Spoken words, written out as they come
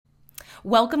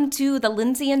Welcome to the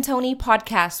Lindsay and Tony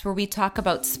podcast, where we talk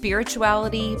about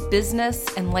spirituality, business,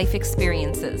 and life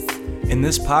experiences. In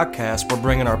this podcast, we're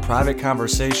bringing our private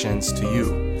conversations to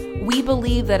you. We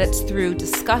believe that it's through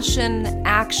discussion,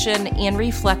 action, and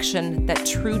reflection that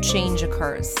true change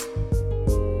occurs.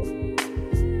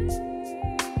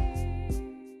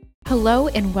 Hello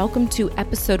and welcome to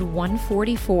episode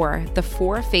 144, the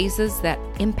 4 phases that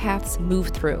empaths move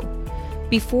through.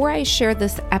 Before I share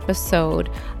this episode,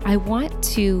 I want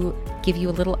to give you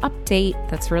a little update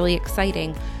that's really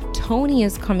exciting. Tony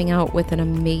is coming out with an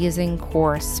amazing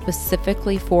course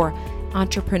specifically for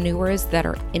entrepreneurs that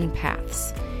are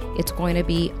empaths. It's going to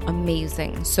be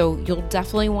amazing. So you'll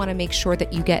definitely want to make sure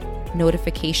that you get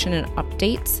notification and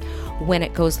updates when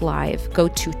it goes live. Go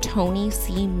to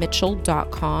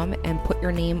TonyCmitchell.com and put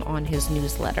your name on his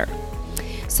newsletter.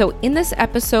 So in this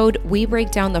episode, we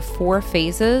break down the 4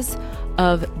 phases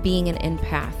of being an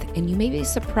empath, and you may be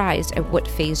surprised at what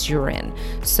phase you're in.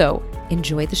 So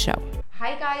enjoy the show.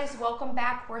 Hi guys, welcome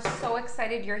back. We're so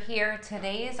excited you're here.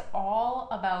 Today's all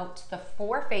about the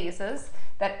 4 phases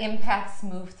that empaths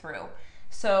move through.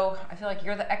 So I feel like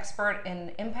you're the expert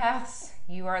in empaths.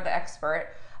 You are the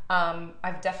expert.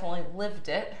 I've definitely lived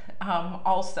it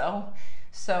also.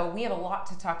 So we have a lot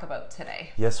to talk about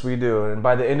today. Yes, we do. And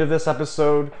by the end of this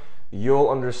episode, you'll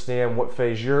understand what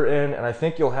phase you're in, and I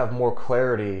think you'll have more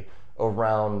clarity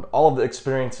around all of the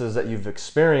experiences that you've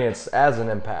experienced as an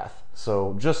empath.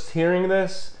 So just hearing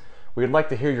this, we'd like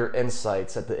to hear your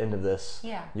insights at the end of this.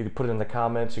 Yeah. You could put it in the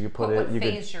comments, you could you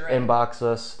could inbox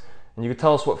us, and you could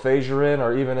tell us what phase you're in,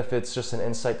 or even if it's just an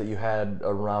insight that you had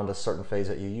around a certain phase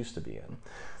that you used to be in.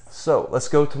 So let's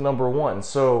go to number 1.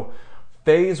 So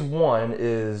phase 1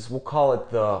 is, we'll call it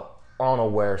the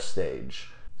unaware stage.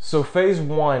 So phase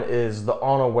 1 is the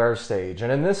unaware stage.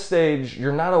 And in this stage,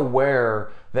 you're not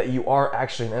aware that you are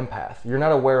actually an empath. You're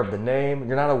not aware of the name.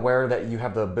 You're not aware that you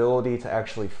have the ability to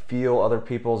actually feel other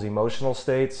people's emotional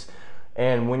states.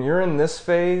 And when you're in this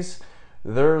phase,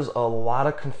 there's a lot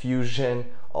of confusion,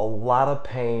 a lot of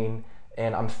pain,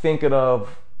 and I'm thinking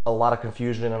of a lot of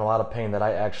confusion and a lot of pain that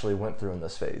I actually went through in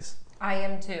this phase. I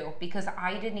am too, because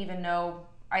I didn't even know,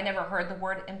 I never heard the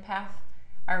word empath.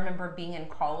 I remember being in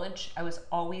college, I was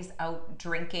always out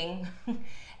drinking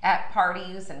at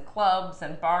parties and clubs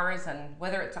and bars, and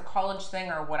whether it's a college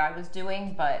thing or what I was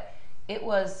doing, but it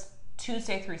was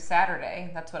Tuesday through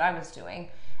Saturday, that's what I was doing.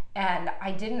 And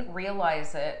I didn't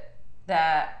realize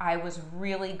that I was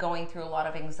really going through a lot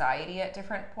of anxiety at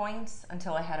different points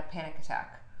until I had a panic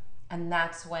attack. And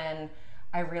that's when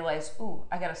I realized,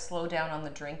 I gotta slow down on the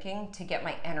drinking to get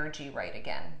my energy right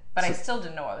again. But I still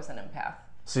didn't know I was an empath.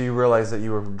 So you realized that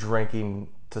you were drinking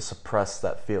to suppress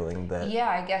that feeling, that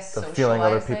I guess of feeling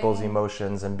other people's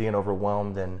emotions and being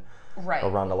overwhelmed and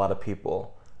around a lot of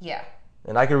people. Yeah.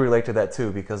 And I can relate to that too,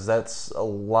 because that's a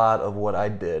lot of what I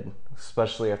did,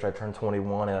 especially after I turned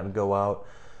 21 and I'd go out.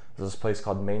 There's this place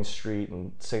called Main Street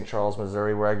in St. Charles,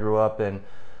 Missouri, where I grew up, and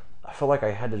I felt like I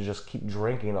had to just keep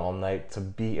drinking all night to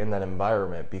be in that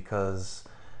environment because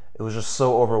it was just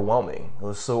so overwhelming. It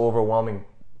was so overwhelming,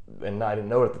 and I didn't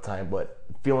know it at the time, but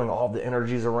feeling all the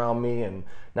energies around me and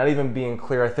not even being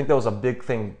clear. I think that was a big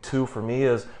thing too for me,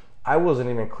 is I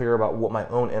wasn't even clear about what my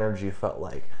own energy felt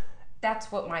like.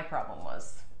 That's what my problem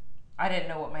was. I didn't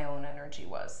know what my own energy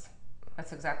was.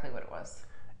 That's exactly what it was.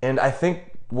 And I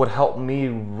think what helped me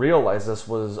realize this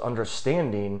was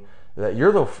understanding that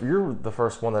you're the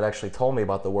first one that actually told me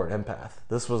about the word empath.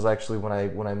 This was actually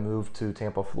when I moved to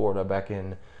Tampa, Florida back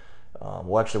in,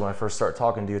 when I first started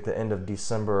talking to you at the end of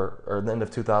December, or the end of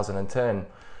 2010, you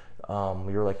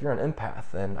were like, you're an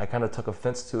empath. And I kind of took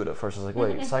offense to it at first. I was like,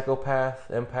 wait, psychopath,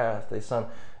 empath,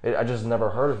 I just never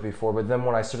heard of it before. But then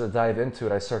when I started to dive into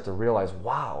it, I started to realize,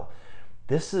 wow,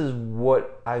 this is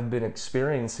what I've been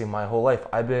experiencing my whole life.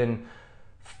 I've been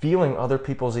feeling other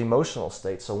people's emotional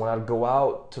states. So when I'd go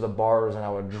out to the bars and I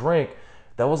would drink,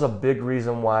 that was a big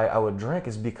reason why I would drink,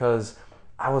 is because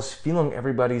I was feeling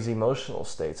everybody's emotional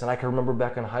states. And I can remember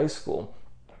back in high school,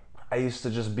 I used to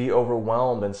just be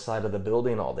overwhelmed inside of the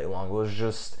building all day long. It was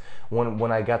just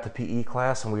when I got to PE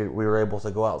class and we were able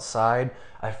to go outside,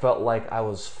 I felt like I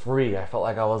was free. I felt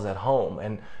like I was at home,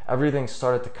 and everything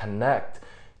started to connect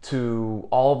to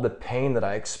all of the pain that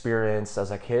I experienced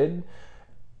as a kid.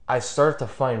 I started to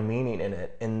find meaning in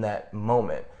it in that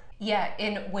moment. Yeah,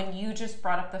 and when you just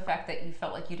brought up the fact that you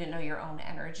felt like you didn't know your own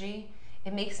energy,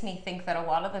 it makes me think that a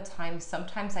lot of the time,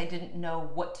 sometimes I didn't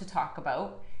know what to talk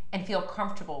about and feel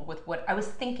comfortable with what I was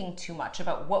thinking too much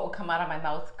about what would come out of my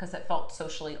mouth because it felt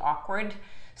socially awkward.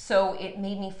 So it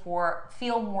made me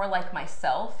feel more like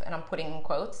myself, and I'm putting in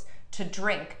quotes, to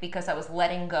drink because I was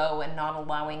letting go and not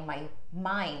allowing my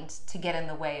mind to get in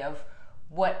the way of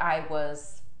what I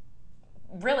was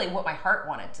really, what my heart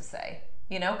wanted to say,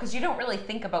 you know, because you don't really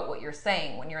think about what you're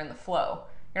saying when you're in the flow.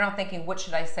 You're not thinking, what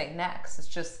should I say next? It's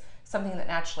just something that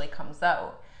naturally comes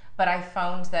out. But I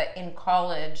found that in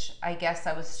college, I guess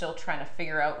I was still trying to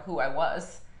figure out who I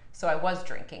was. So I was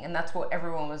drinking, and that's what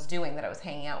everyone was doing that I was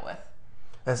hanging out with.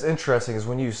 That's interesting, is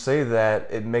when you say that,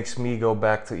 it makes me go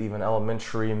back to even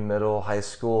elementary, middle, high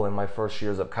school, and my first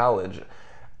years of college.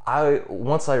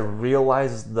 Once I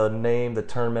realized the name, the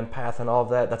term empath and all of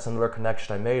that, that's another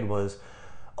connection I made, was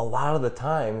a lot of the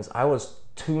times I was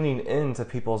tuning into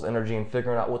people's energy and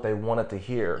figuring out what they wanted to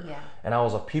hear. Yeah. And I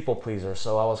was a people pleaser,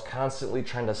 so I was constantly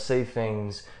trying to say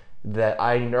things that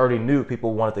I already knew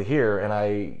people wanted to hear, and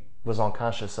I was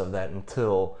unconscious of that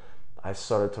until I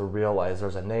started to realize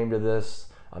there's a name to this,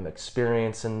 I'm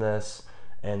experiencing this,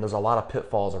 and there's a lot of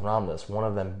pitfalls around this, one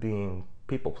of them being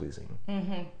people pleasing.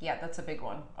 Mm-hmm. Yeah, that's a big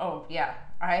one. Oh, yeah.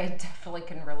 I definitely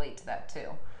can relate to that too.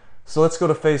 So let's go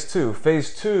to phase two.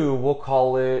 Phase two, we'll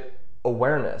call it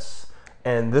awareness.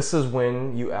 And this is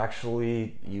when you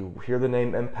hear the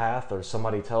name empath, or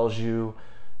somebody tells you,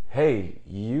 hey,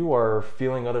 you are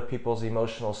feeling other people's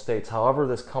emotional states. However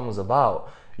this comes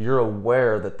about, you're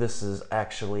aware that this is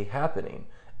actually happening.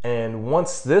 And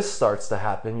once this starts to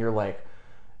happen, you're like,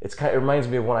 it reminds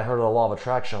me of when I heard of the law of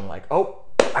attraction. I'm like, oh,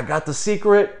 I got the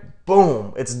secret,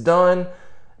 boom, it's done.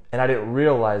 And I didn't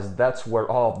realize that's where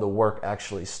all of the work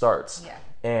actually starts. Yeah.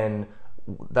 And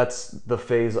that's the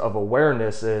phase of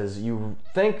awareness, is you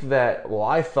think that, well,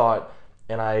 I thought,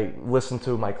 and I listened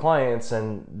to my clients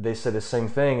and they said the same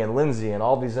thing, and Lindsay and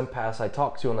all these empaths I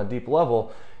talked to on a deep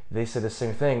level, they said the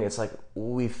same thing. It's like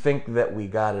we think that we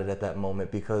got it at that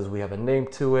moment because we have a name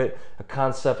to it, a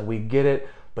concept, we get it,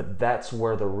 but that's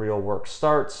where the real work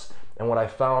starts. And what I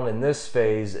found in this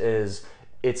phase is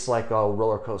it's like a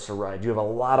roller coaster ride. You have a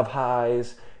lot of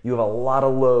highs, you have a lot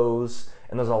of lows,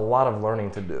 and there's a lot of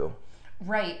learning to do.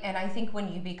 Right, and I think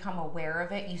when you become aware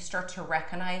of it, you start to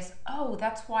recognize, oh,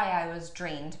 that's why I was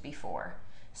drained before.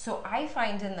 So I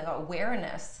find in the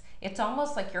awareness, it's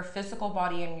almost like your physical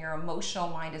body and your emotional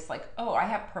mind is like, oh, I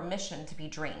have permission to be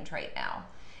drained right now.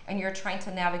 And you're trying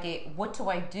to navigate, what do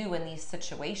I do in these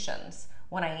situations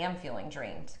when I am feeling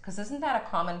drained? Because isn't that a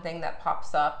common thing that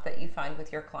pops up that you find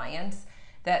with your clients?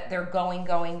 That they're going,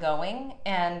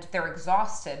 and they're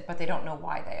exhausted, but they don't know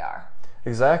why they are.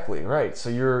 Exactly, right. So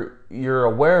you're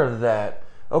aware that,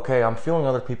 okay, I'm feeling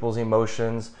other people's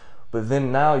emotions, but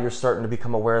then now you're starting to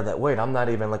become aware that, wait, I'm not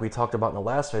even, like we talked about in the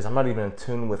last phase, I'm not even in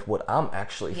tune with what I'm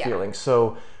actually feeling.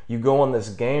 So you go on this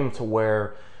game to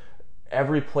where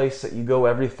every place that you go,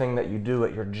 everything that you do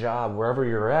at your job, wherever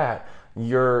you're at,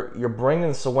 you're bringing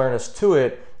this awareness to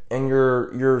it, and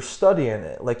you're studying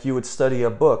it like you would study a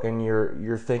book, and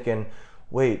you're thinking,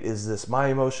 wait, is this my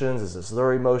emotions? Is this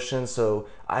their emotions? So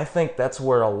I think that's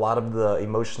where a lot of the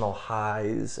emotional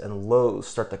highs and lows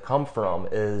start to come from,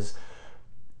 is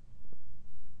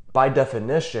by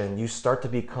definition, you start to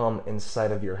become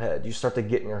inside of your head. You start to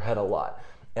get in your head a lot.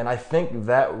 And I think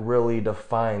that really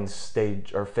defines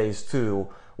stage or phase two,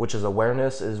 which is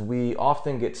awareness, is we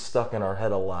often get stuck in our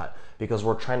head a lot because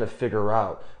we're trying to figure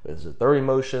out, is it their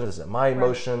emotions? Is it my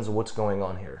emotions? Right. What's going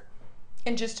on here?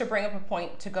 And just to bring up a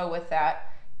point to go with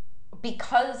that,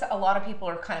 because a lot of people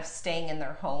are kind of staying in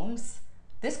their homes,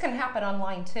 this can happen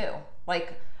online too.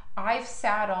 Like, I've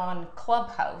sat on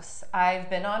Clubhouse, I've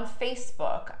been on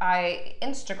Facebook,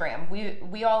 Instagram,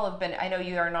 we all have been. I know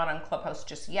you are not on Clubhouse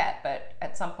just yet, but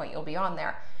at some point you'll be on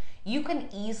there. You can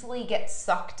easily get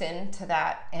sucked into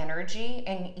that energy,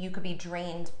 and you could be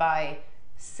drained by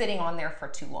sitting on there for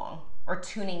too long or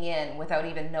tuning in without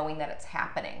even knowing that it's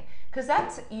happening.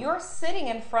 Because you're sitting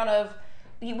in front of,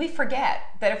 we forget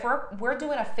that if we're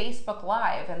doing a Facebook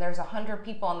Live and there's 100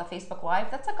 people on the Facebook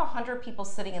Live, that's like 100 people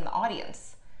sitting in the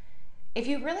audience. If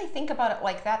you really think about it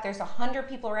like that, there's 100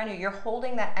 people around you, you're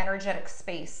holding that energetic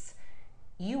space.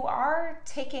 You are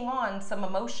taking on some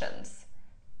emotions.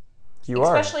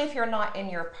 Especially if you're not in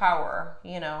your power,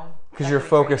 Because you're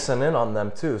focusing in on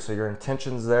them too. So your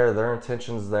intention's there, their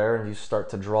intention's there, and you start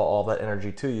to draw all that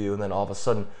energy to you, and then all of a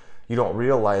sudden you don't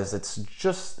realize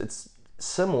it's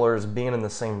similar as being in the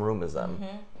same room as them.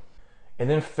 Mm-hmm. And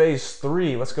then phase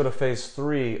three, let's go to phase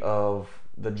three of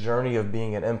the journey of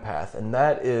being an empath. And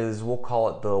that is, we'll call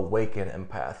it the awakened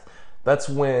empath. That's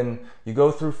when you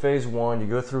go through phase one, you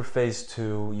go through phase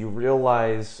two, you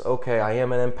realize, okay, I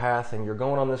am an empath, and you're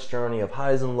going on this journey of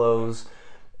highs and lows,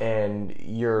 and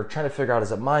you're trying to figure out,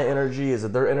 is it my energy, is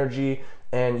it their energy?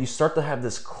 And you start to have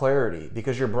this clarity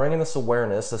because you're bringing this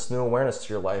awareness, this new awareness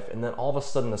to your life, and then all of a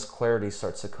sudden this clarity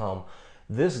starts to come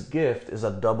this gift is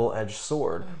a double-edged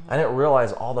sword. I didn't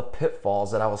realize all the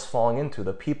pitfalls that I was falling into,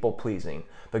 the people pleasing,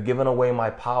 the giving away my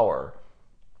power,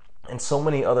 and so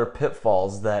many other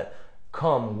pitfalls that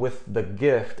come with the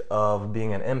gift of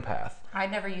being an empath. I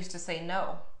never used to say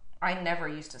no. I never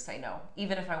used to say no,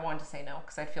 even if I wanted to say no,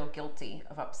 because I feel guilty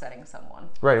of upsetting someone.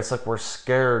 Right, it's like we're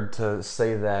scared to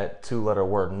say that two-letter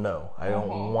word, no. I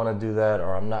don't want to do that,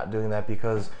 or I'm not doing that,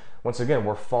 because once again,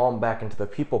 we're falling back into the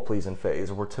people-pleasing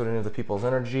phase. We're tuning into people's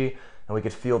energy, and we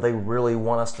could feel they really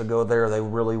want us to go there, they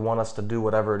really want us to do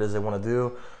whatever it is they want to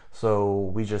do,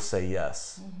 so we just say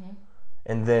yes.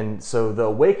 And then, so the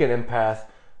awakened empath,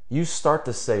 you start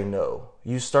to say no.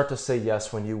 You start to say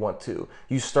yes when you want to.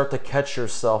 You start to catch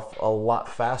yourself a lot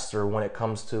faster when it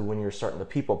comes to when you're starting to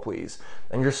people please.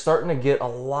 And you're starting to get a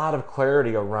lot of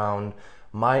clarity around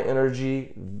my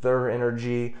energy, their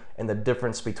energy, and the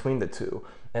difference between the two.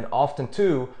 And often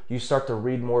too, you start to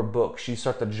read more books. You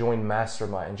start to join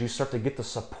masterminds. You start to get the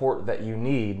support that you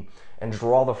need and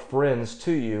draw the friends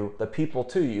to you, the people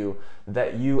to you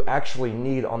that you actually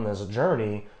need on this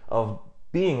journey of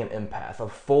being an empath, of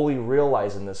fully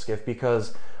realizing this gift,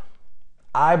 because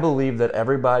I believe that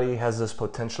everybody has this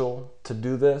potential to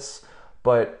do this,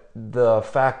 but the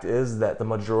fact is that the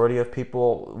majority of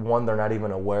people, one, they're not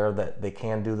even aware that they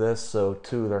can do this, so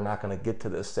two, they're not going to get to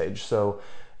this stage. So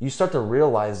you start to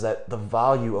realize that the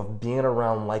value of being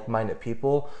around like-minded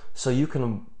people so you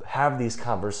can have these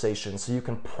conversations, so you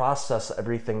can process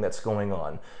everything that's going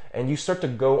on. And you start to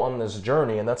go on this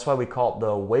journey, and that's why we call it the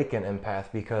awakened empath,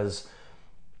 because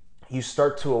you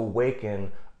start to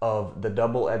awaken of the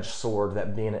double-edged sword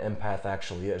that being an empath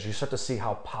actually is. You start to see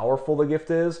how powerful the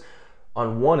gift is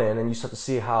on one end, and you start to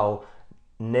see how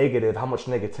much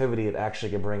negativity it actually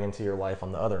can bring into your life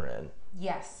on the other end.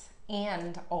 Yes,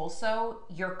 and also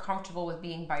you're comfortable with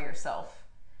being by yourself.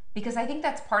 Because I think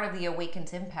that's part of the awakened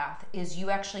empath, is you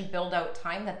actually build out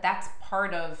time that's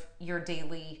part of your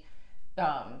daily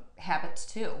habits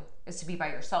too, is to be by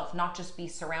yourself, not just be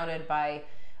surrounded by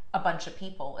a bunch of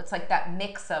people. It's like that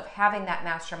mix of having that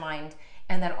mastermind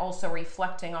and then also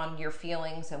reflecting on your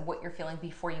feelings and what you're feeling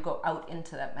before you go out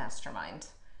into that mastermind.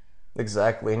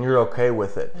 Exactly, and you're okay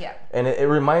with it. Yeah. And it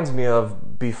reminds me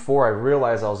of before I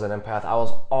realized I was an empath, I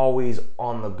was always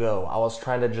on the go. I was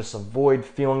trying to just avoid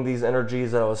feeling these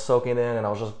energies that I was soaking in, and I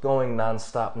was just going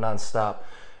nonstop.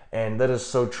 And that is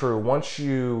so true. Once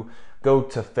you go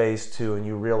to phase 2 and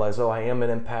you realize, oh, I am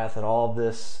an empath and all of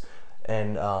this,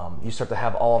 and you start to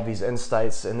have all of these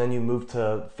insights, and then you move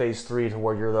to phase 3 to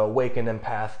where you're the awakened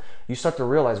empath, you start to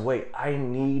realize, wait, I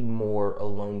need more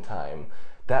alone time.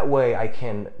 That way I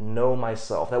can know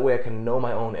myself. That way I can know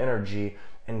my own energy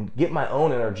and get my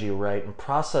own energy right and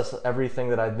process everything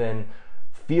that I've been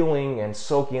feeling and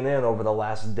soaking in over the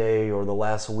last day or the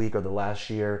last week or the last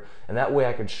year. And that way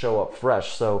I could show up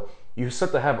fresh. So you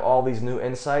start to have all these new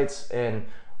insights, and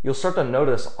you'll start to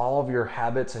notice all of your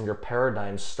habits and your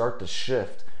paradigms start to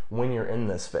shift when you're in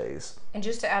this phase. And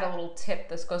just to add a little tip,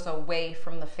 this goes away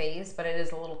from the phase, but it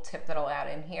is a little tip that I'll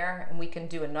add in here, and we can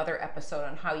do another episode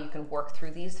on how you can work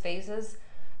through these phases.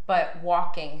 But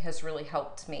walking has really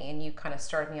helped me, and you kind of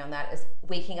started me on that, is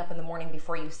waking up in the morning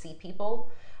before you see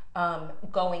people,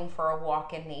 going for a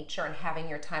walk in nature and having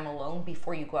your time alone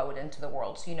before you go out into the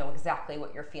world, so you know exactly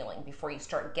what you're feeling before you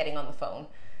start getting on the phone.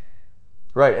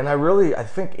 Right, and I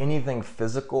think anything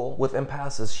physical with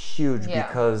empaths is huge,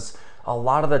 because a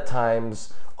lot of the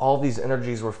times, all these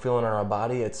energies we're feeling in our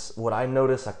body, it's what I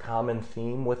notice a common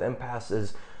theme with empaths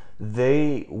is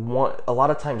a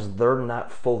lot of times they're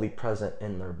not fully present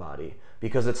in their body,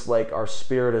 because it's like our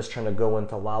spirit is trying to go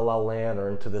into la la land or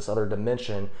into this other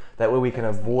dimension. That way we can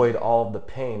avoid all of the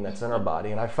pain that's in our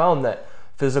body. And I found that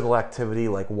physical activity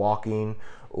like walking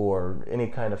or any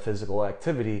kind of physical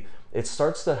activity, it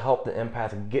starts to help the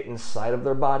empath get inside of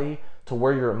their body to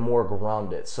where you're more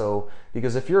grounded. So,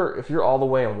 because if you're all the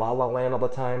way in la la land all the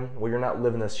time, well, you're not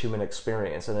living this human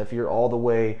experience. And if you're all the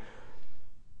way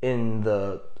in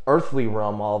the earthly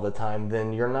realm all the time,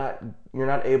 then you're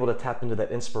not able to tap into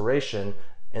that inspiration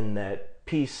and that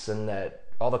peace and that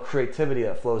all the creativity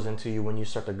that flows into you when you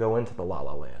start to go into the la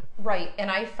la land. Right, and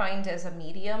I find as a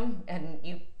medium, and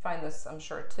you find this I'm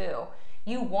sure too,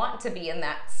 you want to be in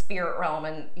that spirit realm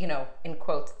and, in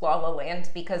quotes, la la land,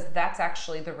 because that's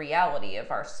actually the reality of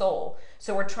our soul.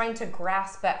 So we're trying to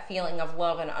grasp that feeling of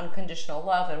love and unconditional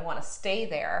love and want to stay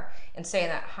there and stay in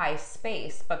that high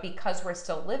space. But because we're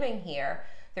still living here,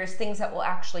 there's things that will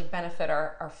actually benefit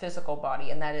our physical body,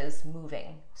 and that is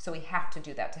moving. So we have to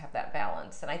do that to have that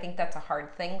balance. And I think that's a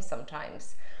hard thing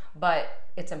sometimes, but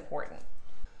it's important.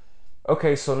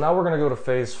 Okay, so now we're going to go to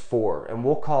phase 4, and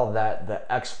we'll call that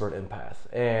the expert empath.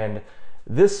 And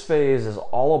This phase is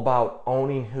all about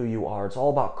owning who you are. It's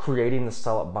all about creating the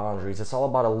solid boundaries. It's all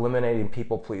about eliminating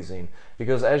people pleasing.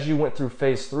 Because as you went through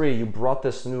phase 3, you brought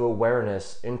this new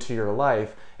awareness into your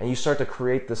life and you start to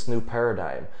create this new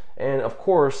paradigm. And of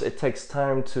course, it takes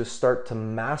time to start to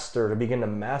master, to begin to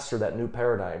master that new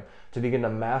paradigm, to begin to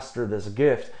master this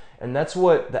gift. And that's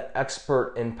what the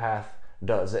expert empath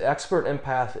does. The expert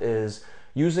empath is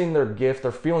using their gift.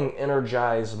 They're feeling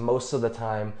energized most of the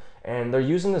time, and they're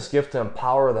using this gift to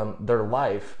empower them, their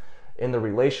life, in their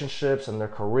relationships and their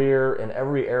career, in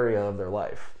every area of their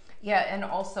life. Yeah, and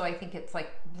also I think it's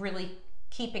like really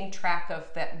keeping track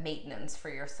of that maintenance for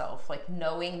yourself, like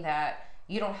knowing that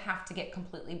you don't have to get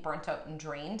completely burnt out and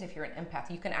drained if you're an empath.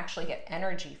 You can actually get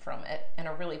energy from it in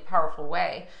a really powerful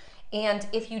way. And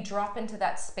if you drop into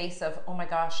that space of, oh my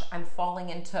gosh, I'm falling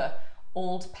into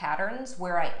old patterns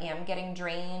where I am getting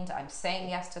drained, I'm saying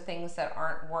yes to things that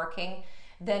aren't working,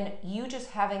 then you just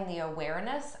having the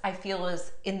awareness, I feel,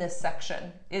 is in this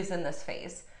section, is in this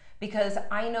phase. Because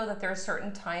I know that there are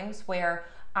certain times where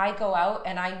I go out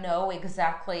and I know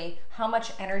exactly how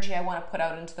much energy I want to put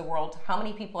out into the world, how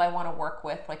many people I want to work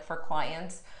with, like for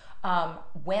clients,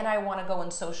 when I want to go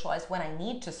and socialize, when I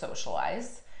need to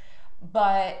socialize.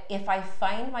 But if I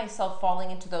find myself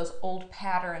falling into those old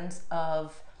patterns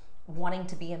of wanting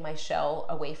to be in my shell,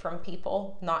 away from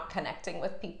people, not connecting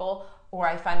with people, or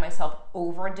I find myself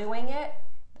overdoing it,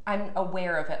 I'm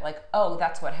aware of it, like, oh,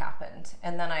 that's what happened.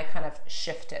 And then I kind of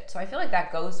shift it. So I feel like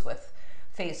that goes with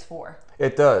phase 4.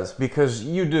 It does, because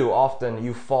you do often,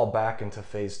 you fall back into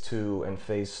phase 2 and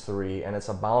phase 3, and it's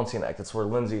a balancing act. It's where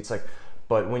Lindsay, it's like,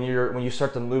 but when you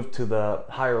start to move to the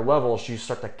higher levels, you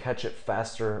start to catch it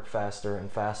faster, faster, and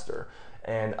faster.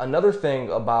 And another thing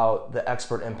about the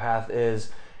expert empath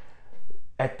is,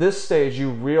 at this stage, you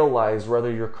realize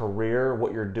whether your career,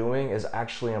 what you're doing, is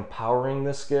actually empowering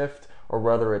this gift or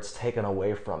whether it's taken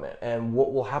away from it. And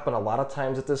what will happen a lot of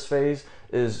times at this phase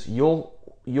is you'll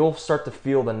start to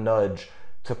feel the nudge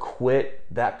to quit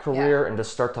that career and to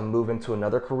start to move into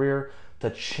another career, to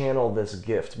channel this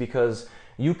gift, because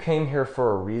you came here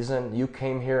for a reason. You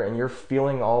came here and you're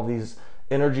feeling all these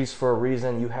energies for a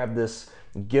reason. You have this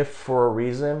gift for a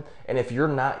reason, and if you're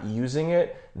not using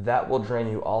it, that will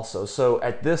drain you also. So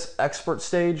at this expert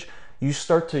stage, you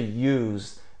start to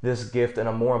use this gift in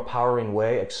a more empowering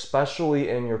way, especially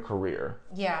in your career.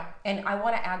 Yeah, and I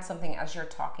want to add something as you're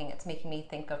talking. It's making me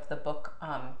think of the book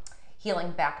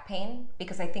Healing Back Pain,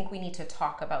 because I think we need to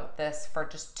talk about this for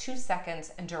just 2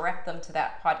 seconds and direct them to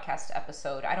that podcast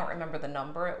episode. I don't remember the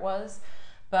number it was,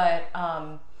 but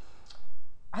I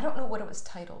don't know what it was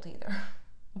titled either.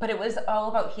 But it was all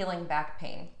about healing back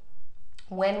pain.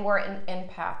 When we're an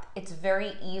empath, it's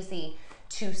very easy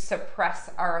to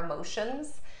suppress our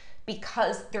emotions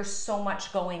because there's so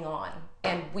much going on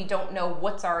and we don't know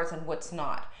what's ours and what's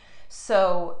not.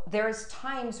 So there's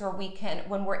times where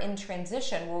when we're in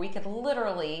transition, where we could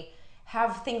literally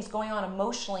have things going on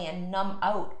emotionally and numb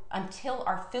out until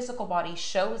our physical body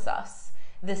shows us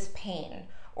this pain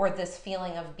or this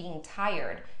feeling of being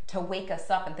tired, to wake us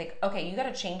up and think, okay, you got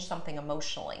to change something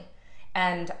emotionally.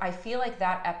 And I feel like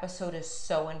that episode is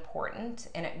so important,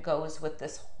 and it goes with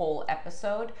this whole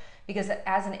episode, because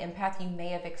as an empath, you may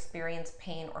have experienced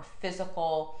pain or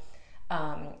physical,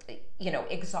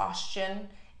 exhaustion,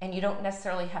 and you don't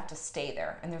necessarily have to stay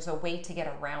there. And there's a way to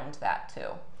get around that too.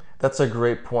 That's a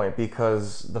great point,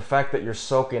 because the fact that you're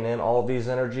soaking in all these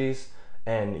energies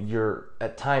and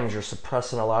at times you're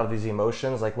suppressing a lot of these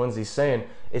emotions, like Lindsay's saying,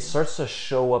 it starts to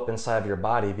show up inside of your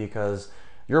body, because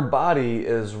your body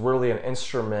is really an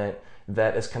instrument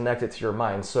that is connected to your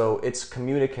mind. So it's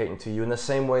communicating to you in the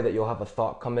same way that you'll have a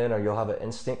thought come in or you'll have an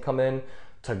instinct come in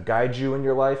to guide you in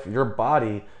your life. Your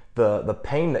body, the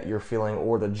pain that you're feeling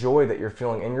or the joy that you're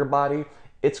feeling in your body,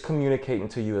 it's communicating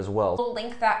to you as well. We'll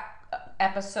link that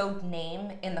episode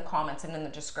name in the comments and in the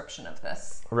description of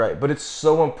this. Right, but it's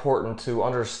so important to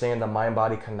understand the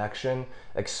mind-body connection,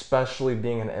 especially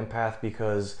being an empath,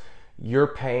 because your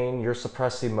pain, your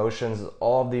suppressed emotions,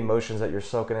 all of the emotions that you're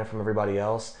soaking in from everybody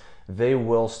else, they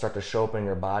will start to show up in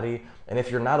your body. And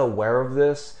if you're not aware of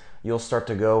this, you'll start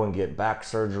to go and get back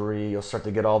surgery, you'll start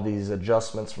to get all these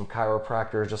adjustments from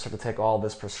chiropractors, you'll start to take all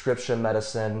this prescription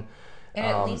medicine. And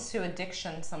it leads to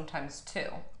addiction sometimes too.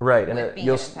 Right, and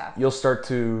you'll start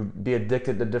to be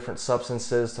addicted to different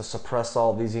substances to suppress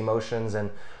all these emotions. And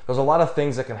there's a lot of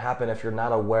things that can happen if you're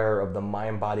not aware of the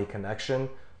mind-body connection.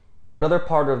 Another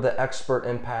part of the expert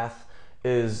empath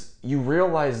is you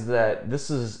realize that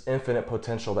this is infinite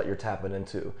potential that you're tapping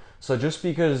into. So just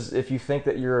because if you think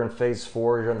that you're in phase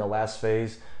 4, you're in the last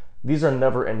phase, these are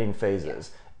never-ending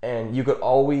phases. And you could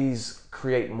always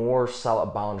create more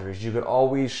solid boundaries. You could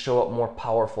always show up more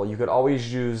powerful. You could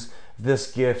always use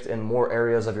this gift in more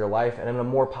areas of your life and in a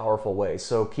more powerful way.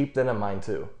 So keep that in mind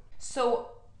too. So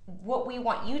what we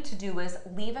want you to do is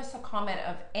leave us a comment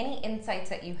of any insights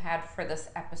that you had for this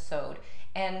episode.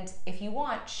 And if you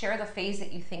want, share the phase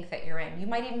that you think that you're in. You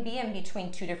might even be in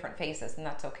between two different phases, and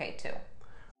that's okay too.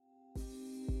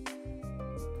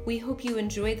 We hope you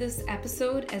enjoyed this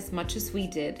episode as much as we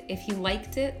did. If you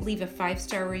liked it, leave a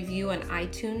 5-star review on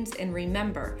iTunes, and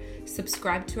remember,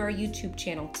 subscribe to our YouTube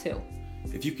channel too.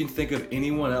 If you can think of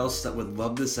anyone else that would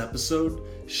love this episode,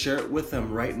 share it with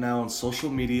them right now on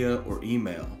social media or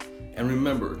email. And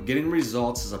remember, getting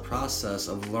results is a process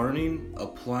of learning,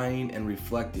 applying, and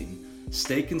reflecting.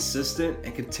 Stay consistent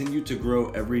and continue to grow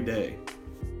every day.